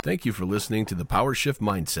Thank you for listening to the Power Shift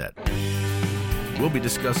Mindset. We'll be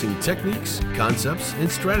discussing techniques, concepts,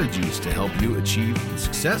 and strategies to help you achieve the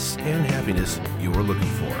success and happiness you are looking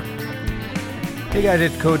for. Hey guys,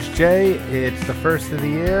 it's Coach Jay. It's the first of the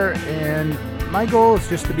year, and my goal is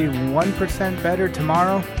just to be 1% better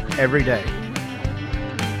tomorrow, every day.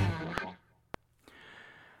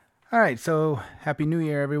 All right, so Happy New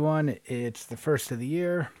Year, everyone. It's the first of the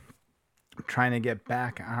year. I'm trying to get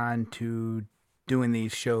back on to doing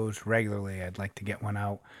these shows regularly. I'd like to get one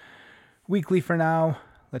out weekly for now.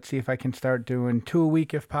 Let's see if I can start doing 2 a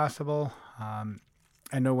week if possible.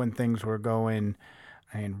 I know when things were going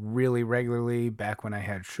really regularly back when I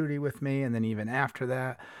had Shruti with me, and then even after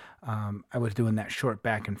that, I was doing that short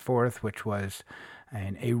back and forth, which was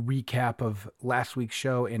a recap of last week's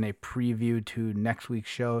show and a preview to next week's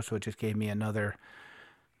show. So it just gave me another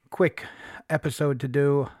quick episode to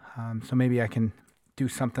do. So maybe I can do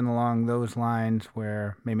something along those lines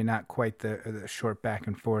where maybe not quite the short back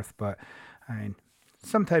and forth, but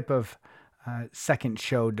some type of second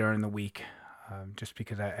show during the week, just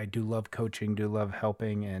because I do love coaching, do love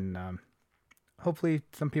helping, and hopefully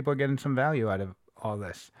some people are getting some value out of all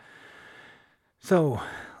this. So,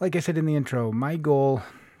 like I said in the intro, my goal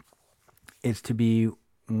is to be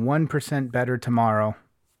 1% better tomorrow,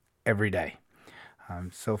 every day.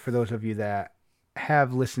 So for those of you that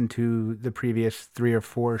have listened to the previous 3 or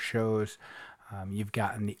 4 shows, you've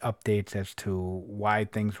gotten the updates as to why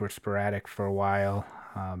things were sporadic for a while.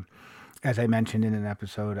 As I mentioned in an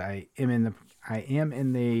episode, I am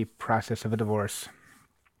in the process of a divorce,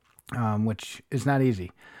 which is not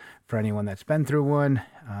easy for anyone that's been through one.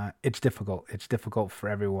 It's difficult. It's difficult for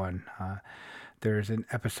everyone. There's an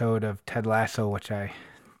episode of Ted Lasso, which I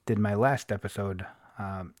did my last episode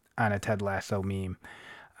on a Ted Lasso meme.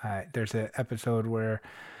 There's an episode where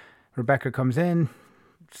Rebecca comes in,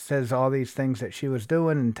 says all these things that she was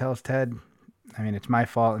doing, and tells Ted, it's my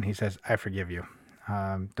fault. And he says, I forgive you.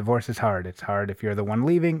 Divorce is hard. It's hard if you're the one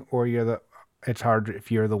leaving, or it's hard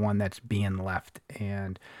if you're the one that's being left.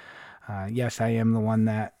 And yes, I am the one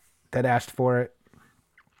that asked for it.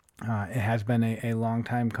 It has been a long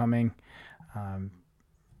time coming.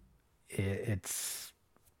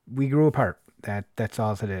 We grew apart. That's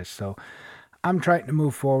all it is. So I'm trying to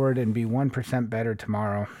move forward and be 1% better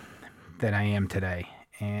tomorrow than I am today.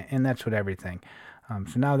 And that's with everything.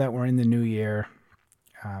 So now that we're in the new year,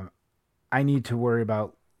 I need to worry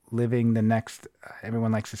about living the next,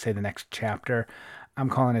 everyone likes to say the next chapter. I'm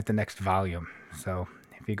calling it the next volume. So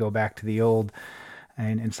if you go back to the old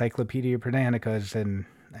Encyclopedia Britannicas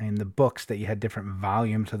and the books, that you had different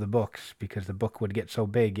volumes of the books because the book would get so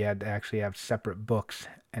big, you had to actually have separate books,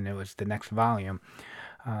 and it was the next volume.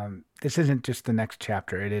 This isn't just the next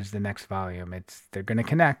chapter, it is the next volume. They're going to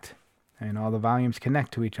connect, and all the volumes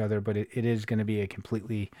connect to each other, but it is going to be a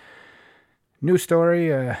completely new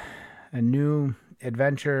story, a new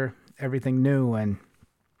adventure, everything new, and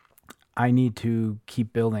I need to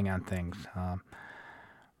keep building on things.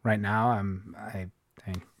 Right now,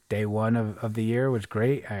 day one of the year was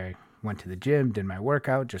great. I went to the gym, did my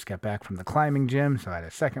workout, just got back from the climbing gym, so I had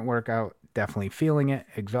a second workout, definitely feeling it,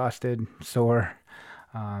 exhausted, sore,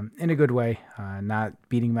 in a good way, not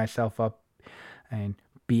beating myself up and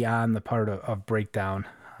beyond the part of breakdown.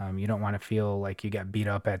 You don't want to feel like you got beat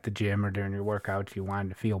up at the gym or during your workouts. You want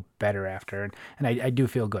to feel better after, and I do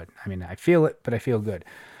feel good. I feel it, but I feel good.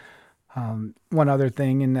 One other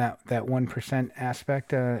thing in that 1%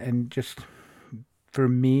 aspect, and just for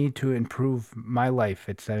me to improve my life,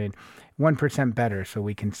 it's 1% better. So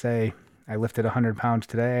we can say I lifted 100 pounds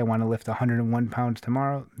today. I want to lift 101 pounds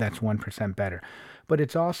tomorrow. That's 1% better. But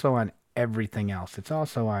it's also on everything else. It's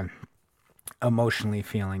also on emotionally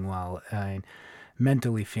feeling well, and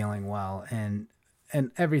mentally feeling well, and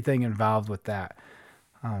everything involved with that.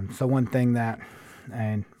 So one thing that,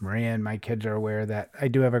 and Maria and my kids are aware, that I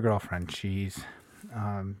do have a girlfriend. She's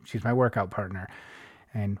my workout partner,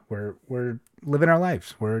 and we're living our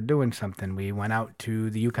lives. We're doing something. We went out to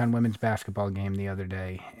the UConn women's basketball game the other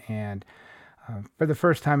day, and for the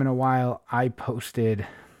first time in a while, I posted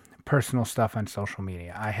personal stuff on social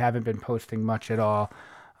media. I haven't been posting much at all,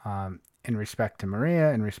 in respect to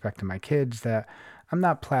Maria, in respect to my kids, that I'm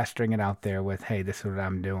not plastering it out there with, hey, this is what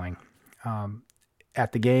I'm doing.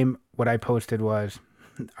 At the game, what I posted was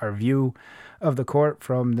our view of the court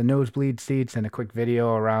from the nosebleed seats and a quick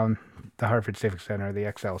video around the Hartford Civic Center,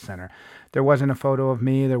 the XL Center. There wasn't a photo of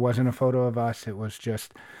me. There wasn't a photo of us. It was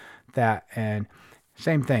just that. And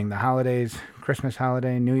same thing, the holidays, Christmas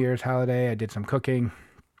holiday, New Year's holiday, I did some cooking.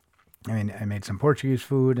 I made some Portuguese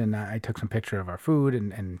food, and I took some picture of our food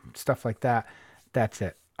and stuff like that. That's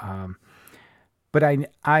it. But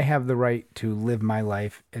I have the right to live my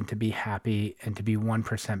life and to be happy and to be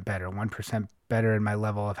 1% better, 1% better in my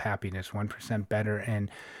level of happiness, 1% better and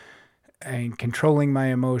controlling my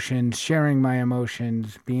emotions, sharing my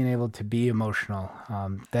emotions, being able to be emotional.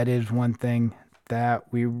 That is one thing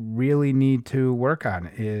that we really need to work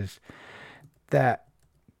on, is that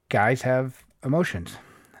guys have emotions.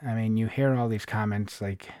 I mean, you hear all these comments,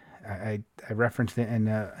 like I referenced it in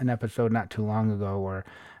an episode not too long ago where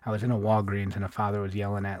I was in a Walgreens and a father was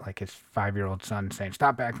yelling at like his 5-year-old son saying,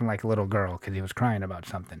 "Stop acting like a little girl," because he was crying about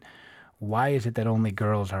something. Why is it that only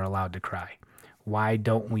girls are allowed to cry? Why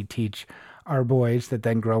don't we teach our boys that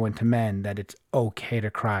then grow into men that it's okay to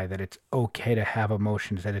cry, that it's okay to have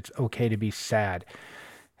emotions, that it's okay to be sad?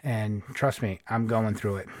 And trust me, I'm going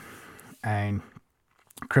through it. And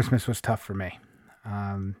Christmas was tough for me.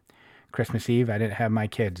 Christmas Eve, I didn't have my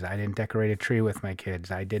kids. I didn't decorate a tree with my kids.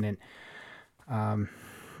 I didn't.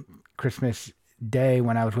 Christmas Day,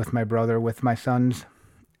 when I was with my brother, with my sons,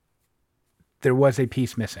 there was a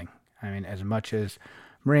piece missing. I mean, as much as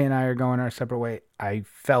Maria and I are going our separate way, I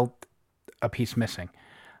felt a piece missing.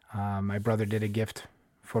 My brother did a gift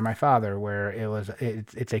for my father where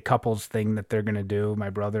it's a couples thing that they're going to do. My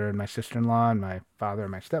brother and my sister-in-law and my father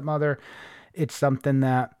and my stepmother. It's something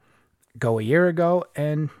that go a year ago,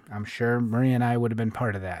 and I'm sure Maria and I would have been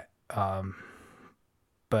part of that.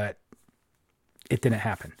 But it didn't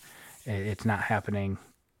happen. It's not happening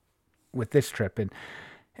with this trip, and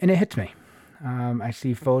it hits me. I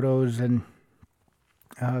see photos and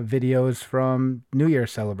videos from New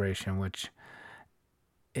Year's celebration, which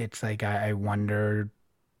it's like I wonder,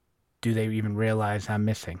 do they even realize I'm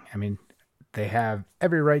missing? I mean, they have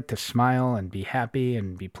every right to smile and be happy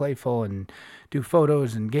and be playful and do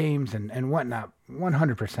photos and games and whatnot,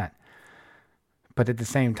 100%. But at the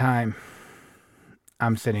same time,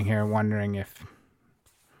 I'm sitting here wondering if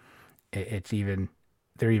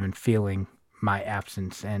they're even feeling my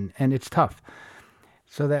absence, and it's tough.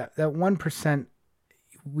 So that 1%,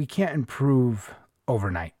 we can't improve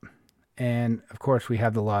overnight. And of course, we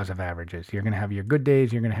have the laws of averages. You're going to have your good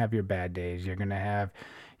days, you're going to have your bad days. You're going to have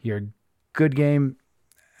your good game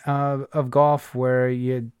of golf where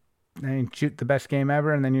you shoot the best game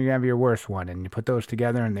ever, and then you're going to have your worst one, and you put those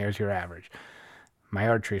together, and there's your average. My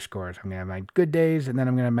archery scores, I'm going to have my good days, and then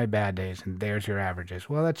I'm going to have my bad days, and there's your averages.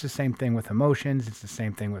 Well, that's the same thing with emotions. It's the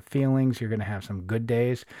same thing with feelings. You're going to have some good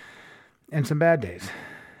days and some bad days.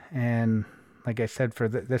 And like I said, for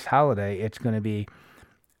this holiday, it's going to be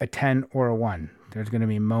a 10 or a 1. There's going to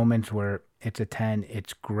be moments where it's a 10.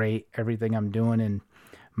 It's great. Everything I'm doing in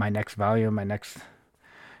my next volume, my next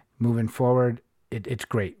moving forward, it's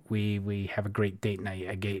great. We have a great date night,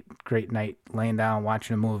 a great night laying down,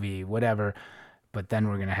 watching a movie, whatever. But then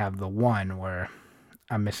we're going to have the one where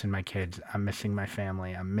I'm missing my kids. I'm missing my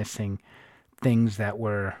family. I'm missing things that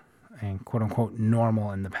were, quote unquote,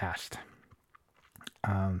 normal in the past.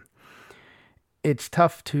 It's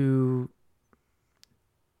tough to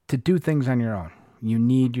do things on your own. You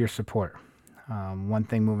need your support. One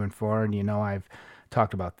thing moving forward, I've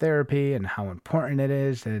talked about therapy and how important it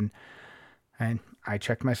is. And I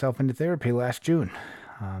checked myself into therapy last June.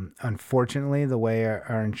 Unfortunately, the way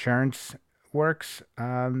our insurance works,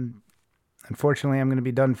 unfortunately, I'm going to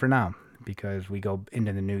be done for now because we go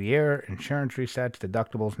into the new year, insurance resets,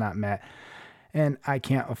 deductibles not met, and I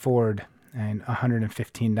can't afford a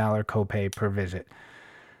 $115 copay per visit.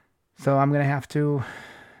 So I'm going to have to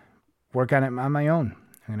work on it on my own.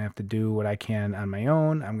 I'm going to have to do what I can on my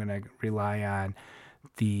own. I'm going to rely on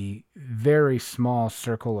the very small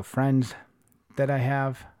circle of friends that I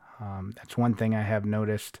have. That's one thing I have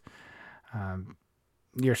noticed.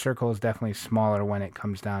 Your circle is definitely smaller when it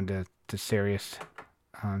comes down to serious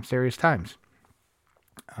times.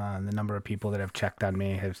 The number of people that have checked on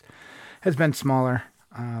me has been smaller.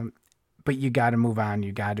 But you got to move on.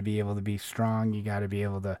 You got to be able to be strong. You got to be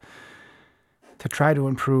able to try to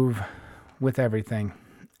improve with everything.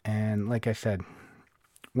 And like I said,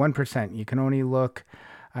 1%. You can only look.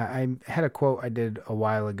 I had a quote I did a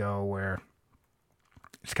while ago where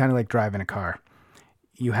it's kind of like driving a car.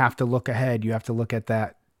 You have to look ahead. You have to look at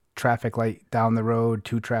that traffic light down the road,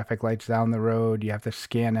 2 traffic lights down the road. You have to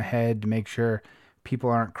scan ahead to make sure people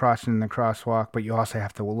aren't crossing the crosswalk, but you also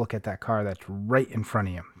have to look at that car that's right in front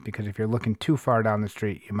of you, because if you're looking too far down the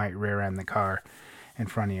street, you might rear end the car in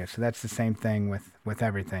front of you. So that's the same thing with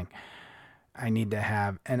everything. I need to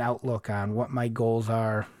have an outlook on what my goals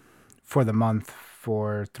are for the month,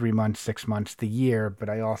 for 3 months, 6 months, the year, but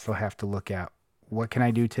I also have to look at what can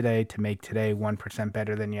I do today to make today 1%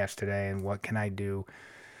 better than yesterday, and what can I do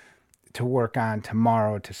to work on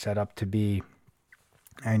tomorrow to set up to be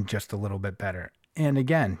and just a little bit better. And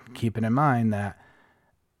again, keeping in mind that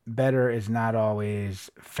better is not always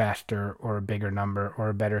faster or a bigger number or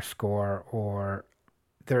a better score, or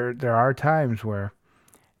there are times where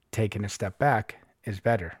taking a step back is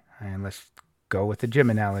better. And let's go with the gym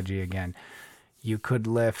analogy again. You could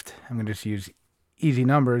lift, I'm going to just use easy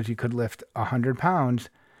numbers, you could lift 100 pounds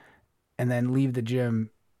and then leave the gym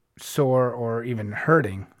sore or even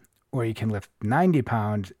hurting, or you can lift 90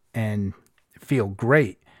 pounds and feel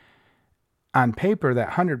great. On paper, that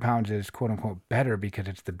 100 pounds is quote unquote better because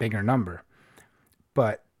it's the bigger number.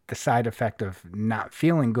 But the side effect of not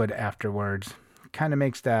feeling good afterwards kind of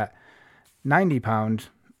makes that 90 pounds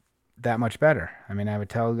that much better. I mean, I would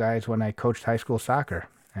tell guys when I coached high school soccer,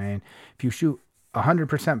 I mean, if you shoot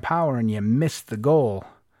 100% power and you miss the goal,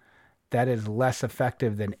 that is less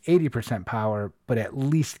effective than 80% power, but at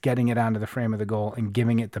least getting it onto the frame of the goal and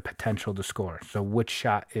giving it the potential to score. So which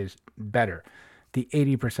shot is better? The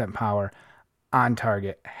 80% power on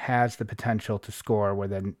target has the potential to score, where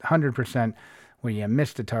the 100% where you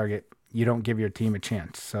miss the target, you don't give your team a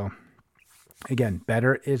chance. So again,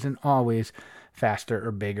 better isn't always faster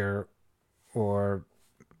or bigger or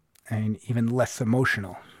and even less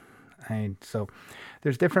emotional. And so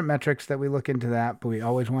there's different metrics that we look into that, but we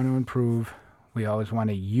always want to improve. We always want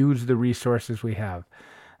to use the resources we have.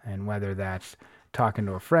 And whether that's talking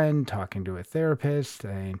to a friend, talking to a therapist,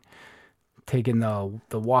 and taking the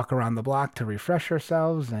walk around the block to refresh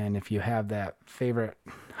ourselves. And if you have that favorite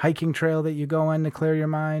hiking trail that you go on to clear your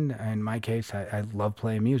mind, in my case, I love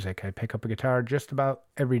playing music. I pick up a guitar just about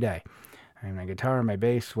every day. And my guitar, my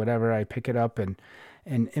bass, whatever, I pick it up and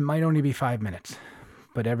it might only be 5 minutes.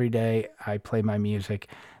 But every day I play my music.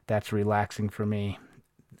 That's relaxing for me.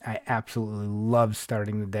 I absolutely love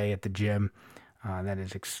starting the day at the gym. That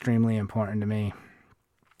is extremely important to me.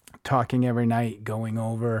 Talking every night, going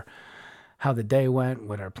over how the day went,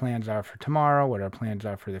 what our plans are for tomorrow, what our plans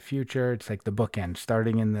are for the future. It's like the bookend,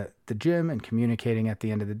 starting in the gym and communicating at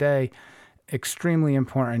the end of the day. Extremely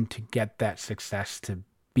important to get that success, to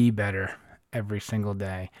be better every single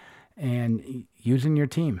day. And using your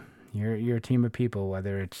team, your team of people,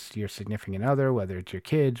 whether it's your significant other, whether it's your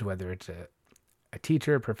kids, whether it's a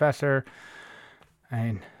teacher, professor,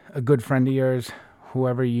 and a good friend of yours,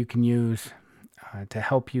 whoever you can use to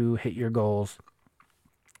help you hit your goals.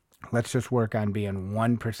 Let's just work on being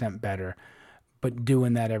 1% better, but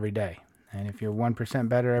doing that every day. And if you're 1%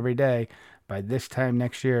 better every day, by this time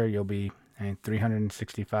next year, you'll be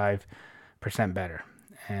 365% better.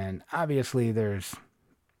 And obviously there's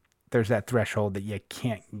that threshold that you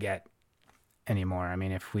can't get anymore. I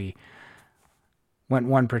mean, if we went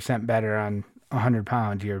 1% better on 100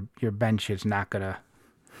 pounds, your bench is you're not gonna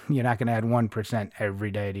add 1%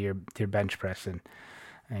 every day to your bench press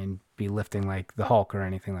and be lifting like the Hulk or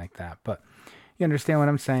anything like that. But you understand what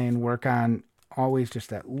I'm saying. Work on always just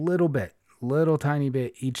that little tiny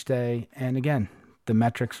bit each day. And again, the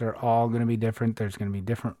metrics are all going to be different. There's going to be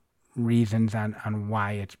different reasons on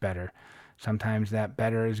why it's better. Sometimes that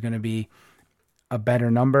better is going to be a better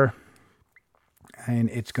number and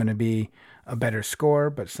it's going to be a better score,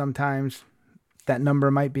 but sometimes that number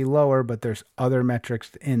might be lower, but there's other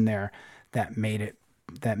metrics in there that made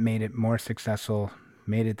it more successful,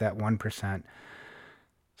 made it that 1%.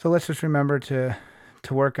 So let's just remember to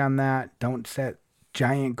work on that. Don't set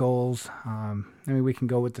giant goals. We can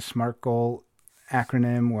go with the SMART goal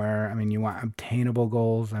acronym where, you want obtainable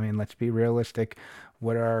goals. Let's be realistic.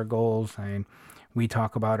 What are our goals? We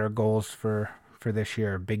talk about our goals for this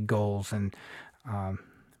year, big goals. And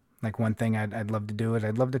like one thing I'd love to do is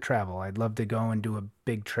I'd love to travel. I'd love to go and do a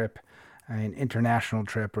big trip, an international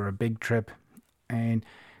trip or a big trip. And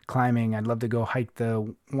climbing, I'd love to go hike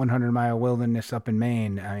the 100-mile wilderness up in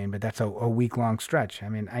Maine. But that's a week-long stretch.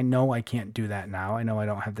 I know I can't do that now. I know I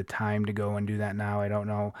don't have the time to go and do that now. I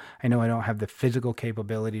know I don't have the physical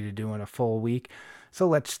capability to do in a full week. So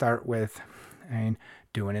let's start with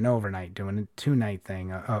doing an overnight, doing a 2-night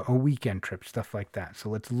thing, a weekend trip, stuff like that. So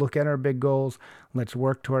let's look at our big goals. Let's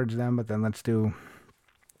work towards them, but then let's do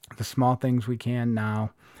the small things we can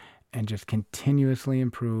now and just continuously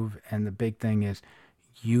improve. And the big thing is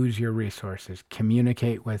use your resources.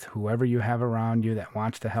 Communicate with whoever you have around you that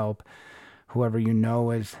wants to help, whoever you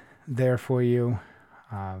know is there for you.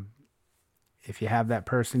 If you have that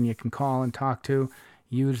person you can call and talk to,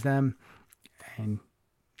 use them. And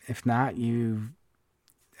if not,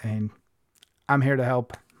 I'm here to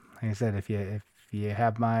help. Like I said, if you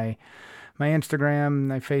have my Instagram,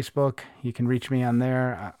 my Facebook, you can reach me on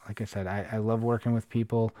there. Like I said, I love working with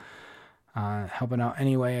people, helping out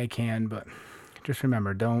any way I can, but just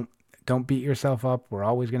remember, don't beat yourself up. We're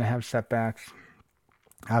always going to have setbacks.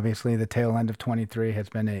 Obviously, the tail end of 23 has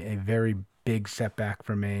been a very big setback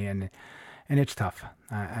for me, and and it's tough.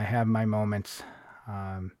 I have my moments.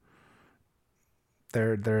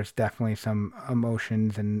 There's definitely some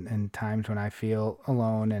emotions and times when I feel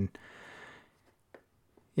alone, and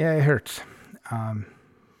yeah, it hurts.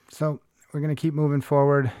 So we're going to keep moving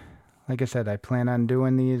forward. Like I said, I plan on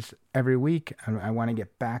doing these every week. I want to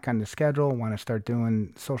get back on the schedule. I want to start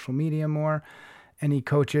doing social media more. Any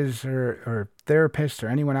coaches or therapists or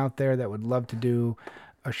anyone out there that would love to do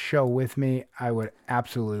a show with me, I would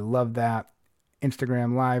absolutely love that.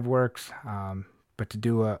 Instagram Live works, but to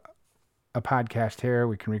do a podcast here,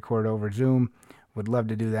 we can record over Zoom. Would love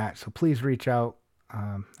to do that. So please reach out.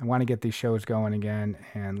 I want to get these shows going again,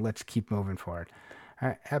 and let's keep moving forward. All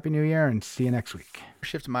right, Happy New Year, and see you next week.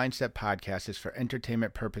 Shift Mindset Podcast is for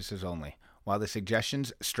entertainment purposes only. While the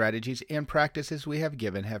suggestions, strategies, and practices we have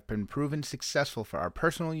given have been proven successful for our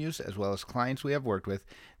personal use as well as clients we have worked with,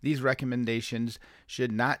 these recommendations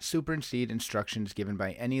should not supersede instructions given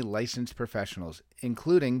by any licensed professionals,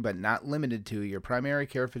 including but not limited to your primary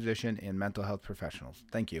care physician and mental health professionals.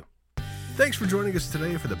 Thank you. Thanks for joining us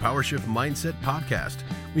today for the PowerShift Mindset Podcast.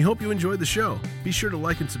 We hope you enjoyed the show. Be sure to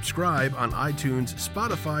like and subscribe on iTunes,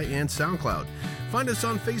 Spotify, and SoundCloud. Find us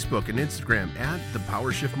on Facebook and Instagram at The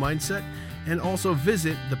PowerShift Mindset, and also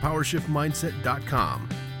visit thepowershiftmindset.com.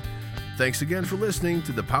 Thanks again for listening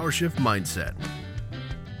to The PowerShift Mindset.